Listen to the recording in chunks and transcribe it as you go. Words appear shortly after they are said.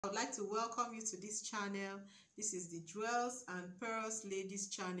I would like to welcome you to this channel. This is the Jewels and Pearls Ladies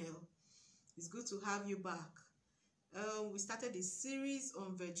channel. It's good to have you back. We started a series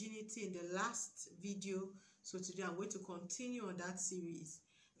on virginity in the last video, so today I'm going to continue on that series.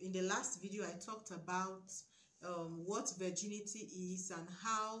 In the last video, I talked about what virginity is and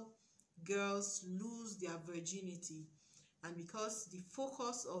how girls lose their virginity. And because the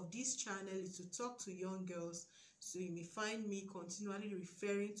focus of this channel is to talk to young girls, so you may find me continually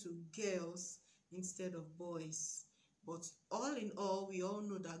referring to girls instead of boys. But all in all, we all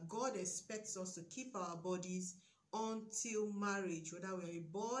know that God expects us to keep our bodies until marriage, whether we're a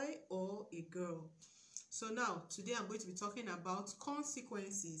boy or a girl. So now, today I'm going to be talking about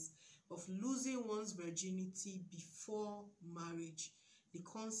consequences of losing one's virginity before marriage. The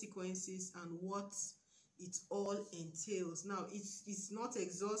consequences and what it all entails. Now, it's not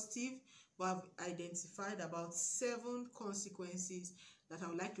exhaustive, but I've identified about 7 consequences that I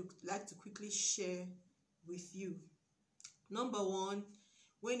would like to quickly share with you. Number 1,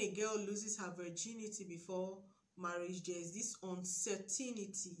 when a girl loses her virginity before marriage, there's this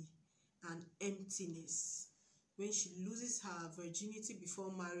uncertainty and emptiness. When she loses her virginity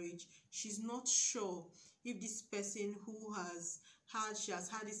before marriage, she's not sure if this person who she has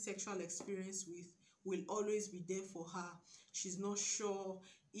had this sexual experience with will always be there for her. She's not sure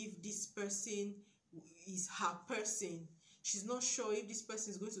if this person is her person. She's not sure if this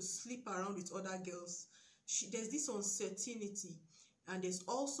person is going to sleep around with other girls. There's this uncertainty, and there's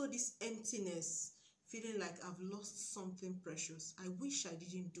also this emptiness, feeling like I've lost something precious. I wish I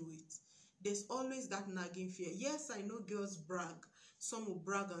didn't do it. There's always that nagging fear. Yes, I know girls brag. Some will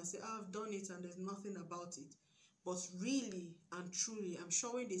brag and say, oh, I've done it and there's nothing about it. But really and truly, I'm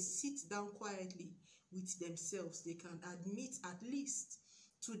sure when they sit down quietly with themselves, they can admit at least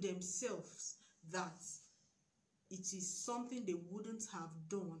to themselves that it is something they wouldn't have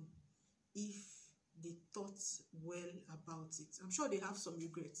done if they thought well about it. I'm sure they have some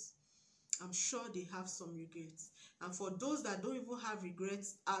regrets. I'm sure they have some regrets. And for those that don't even have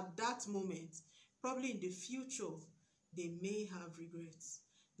regrets at that moment, probably in the future, they may have regrets.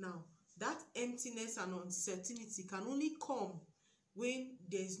 Now, that emptiness and uncertainty can only come when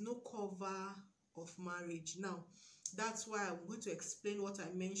there is no cover of marriage. Now, that's why I'm going to explain what I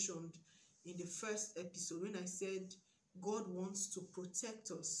mentioned in the first episode when I said God wants to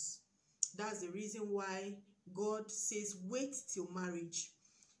protect us. That's the reason why God says wait till marriage.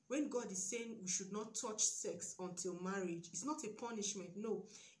 When God is saying we should not touch sex until marriage, it's not a punishment. No,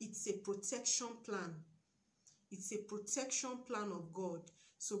 it's a protection plan. It's a protection plan of God.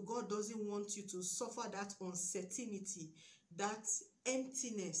 So God doesn't want you to suffer that uncertainty, that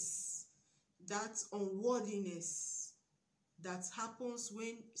emptiness, that unworthiness that happens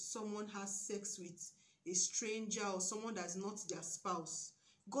when someone has sex with a stranger or someone that's not their spouse.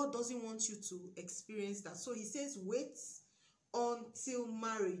 God doesn't want you to experience that. So he says wait until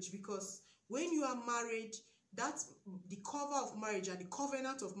marriage, because when you are married, that's the cover of marriage and the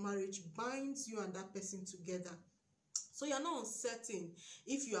covenant of marriage binds you and that person together. So you're not uncertain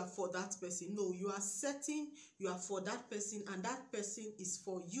if you are for that person. No, you are certain you are for that person and that person is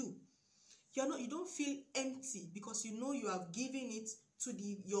for you. You don't feel empty because you know you have given it to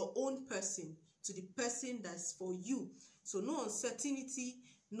your own person, to the person that's for you. So no uncertainty,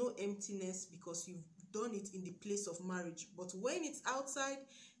 no emptiness, because you've done it in the place of marriage. But when it's outside,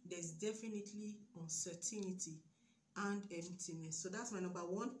 there's definitely uncertainty and emptiness. So that's my number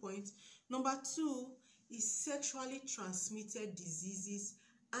 1 point. Number 2 is sexually transmitted diseases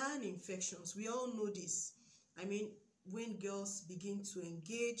and infections. We all know this. I mean, when girls begin to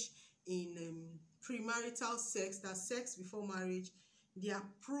engage in premarital sex, that sex before marriage, they are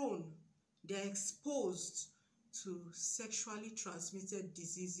prone, they're exposed to sexually transmitted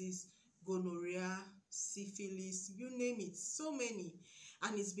diseases, gonorrhea, syphilis, you name it, so many.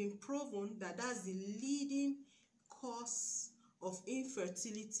 And it's been proven that that's the leading cause of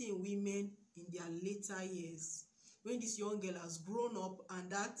infertility in women in their later years. When this young girl has grown up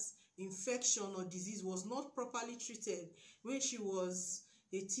and that infection or disease was not properly treated when she was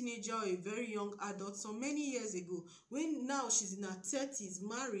a teenager or a very young adult so many years ago, when now she's in her 30s,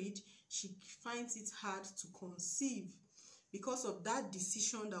 married, she finds it hard to conceive because of that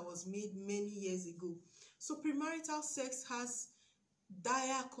decision that was made many years ago. So premarital sex has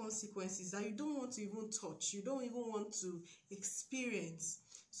dire consequences that you don't want to even touch, you don't even want to experience.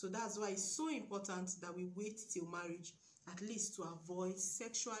 So that's why it's so important that we wait till marriage, at least to avoid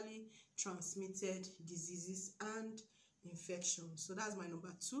sexually transmitted diseases and infections. So that's my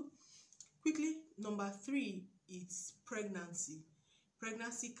number 2. Quickly, number 3 is pregnancy.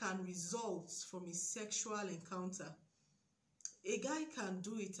 Pregnancy can result from a sexual encounter. A guy can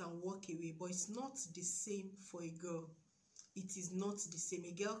do it and walk away, but it's not the same for a girl. It is not the same.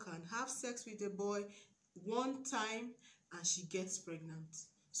 A girl can have sex with a boy one time and she gets pregnant.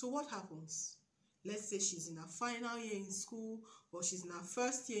 So what happens? Let's say she's in her final year in school, or she's in her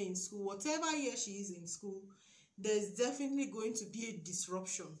first year in school, whatever year she is in school, there's definitely going to be a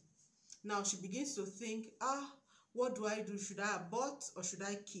disruption. Now she begins to think, what do I do? Should I abort or should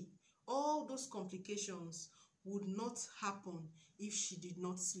I keep? All those complications would not happen if she did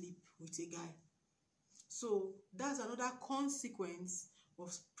not sleep with a guy. So that's another consequence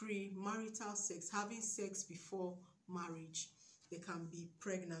of premarital sex, having sex before marriage. There can be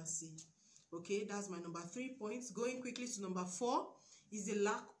pregnancy. Okay, that's my number 3 points. Going quickly to number 4 is the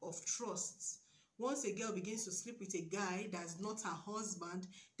lack of trust. Once a girl begins to sleep with a guy that's not her husband,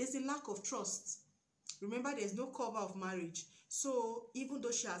 there's a lack of trust. Remember, there's no cover of marriage. So even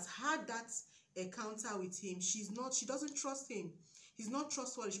though she has had that encounter with him, she doesn't trust him. He's not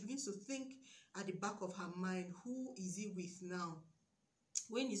trustworthy. She begins to think at the back of her mind, who is he with now?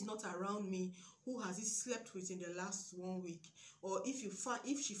 When he's not around me, who has he slept with in the last 1 week? Or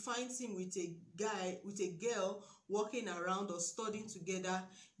if she finds him with a guy, with a girl walking around or studying together,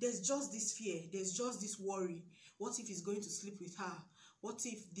 there's just this fear, there's just this worry. What if he's going to sleep with her? What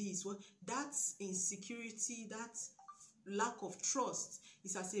if this? That's insecurity, that lack of trust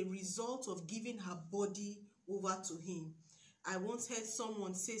is as a result of giving her body over to him. I once heard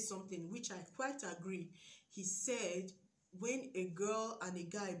someone say something which I quite agree. He said, when a girl and a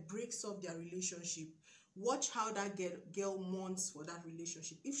guy breaks up their relationship, watch how that girl mourns for that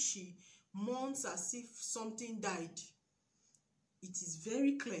relationship. If she mourns as if something died, it is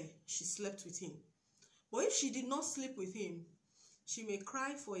very clear she slept with him. But if she did not sleep with him, she may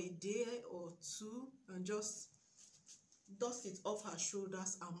cry for a day or two and just dust it off her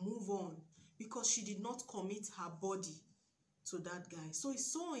shoulders and move on, because she did not commit her body to that guy. So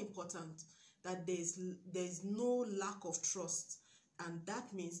it's so important that there's no lack of trust, and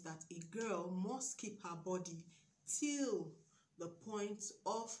that means that a girl must keep her body till the point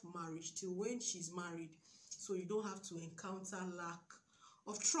of marriage, till when she's married, so you don't have to encounter lack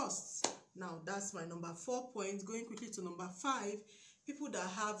of trust. Now that's my number 4 point. Going quickly to number 5, people that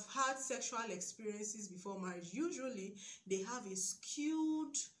have had sexual experiences before marriage, usually they have a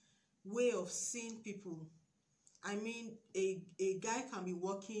skewed way of seeing people. I mean, a guy can be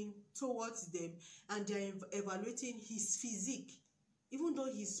walking towards them and they're evaluating his physique. Even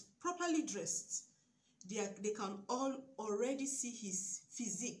though he's properly dressed, they can already see his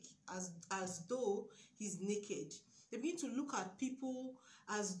physique as though he's naked. They begin to look at people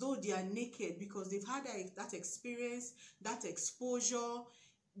as though they are naked because they've had that experience, that exposure.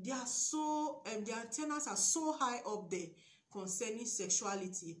 They are so, their antennas are so high up there concerning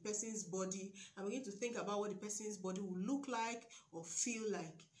sexuality, a person's body, and begin to think about what the person's body will look like or feel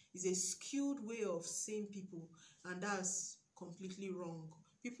like. It's a skewed way of seeing people, and that's completely wrong.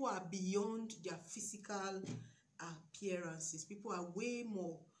 People are beyond their physical appearances. People are way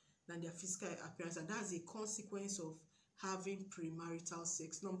more than their physical appearance, and that's a consequence of having premarital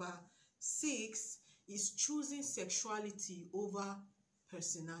sex. Number 6 is choosing sexuality over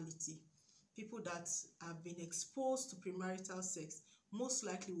personality. People that have been exposed to premarital sex most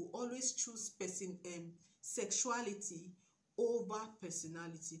likely will always choose sexuality over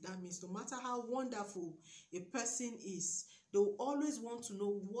personality. That means no matter how wonderful a person is, they will always want to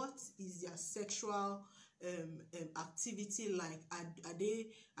know what is their sexual activity like.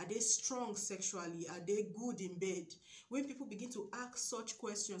 Are they strong sexually? Are they good in bed? When people begin to ask such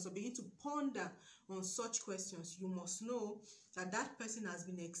questions or begin to ponder on such questions, you must know that that person has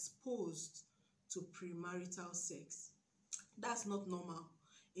been exposed to premarital sex. That's not normal.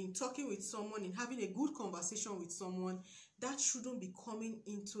 In talking with someone, in having a good conversation with someone, that shouldn't be coming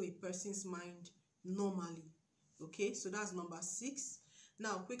into a person's mind normally. Okay, so that's number 6.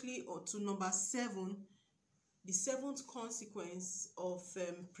 Now quickly to number 7. The 7th consequence of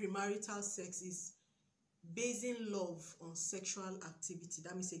premarital sex is basing love on sexual activity.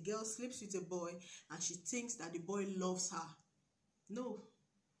 That means a girl sleeps with a boy and she thinks that the boy loves her. No.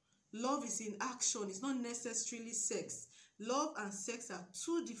 Love is in action. It's not necessarily sex. Love and sex are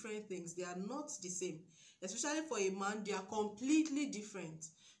 2 different things. They are not the same. Especially for a man, they are completely different.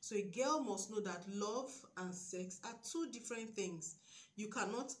 So a girl must know that love and sex are 2 different things. You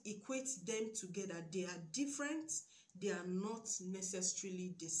cannot equate them together. They are different. They are not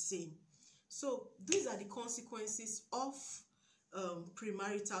necessarily the same. So these are the consequences of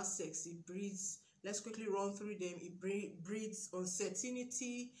premarital sex. It breeds Let's quickly run through them. It breeds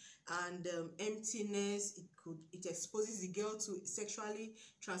uncertainty and emptiness. It exposes the girl to sexually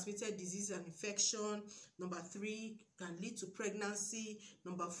transmitted disease and infection. Number 3, can lead to pregnancy.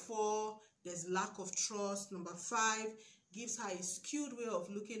 Number 4, there's lack of trust. Number 5, gives her a skewed way of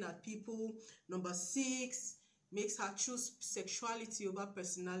looking at people. Number 6, makes her choose sexuality over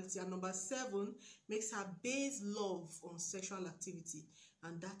personality. And number 7, makes her base love on sexual activity.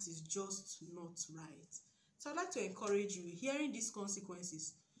 And that is just not right. So I'd like to encourage you, hearing these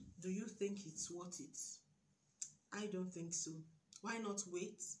consequences, do you think it's worth it? I don't think so. Why not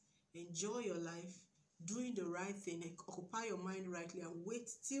wait, enjoy your life, doing the right thing, occupy your mind rightly, and wait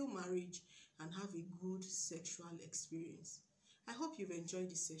till marriage and have a good sexual experience. I hope you've enjoyed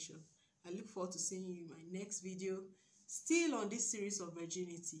this session. I look forward to seeing you in my next video, still on this series of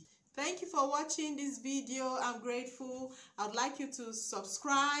virginity. Thank you for watching this video. I'm grateful. I'd like you to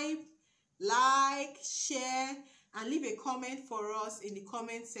subscribe, like, share, and leave a comment for us in the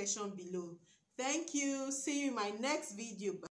comment section below. Thank you. See you in my next video. Bye.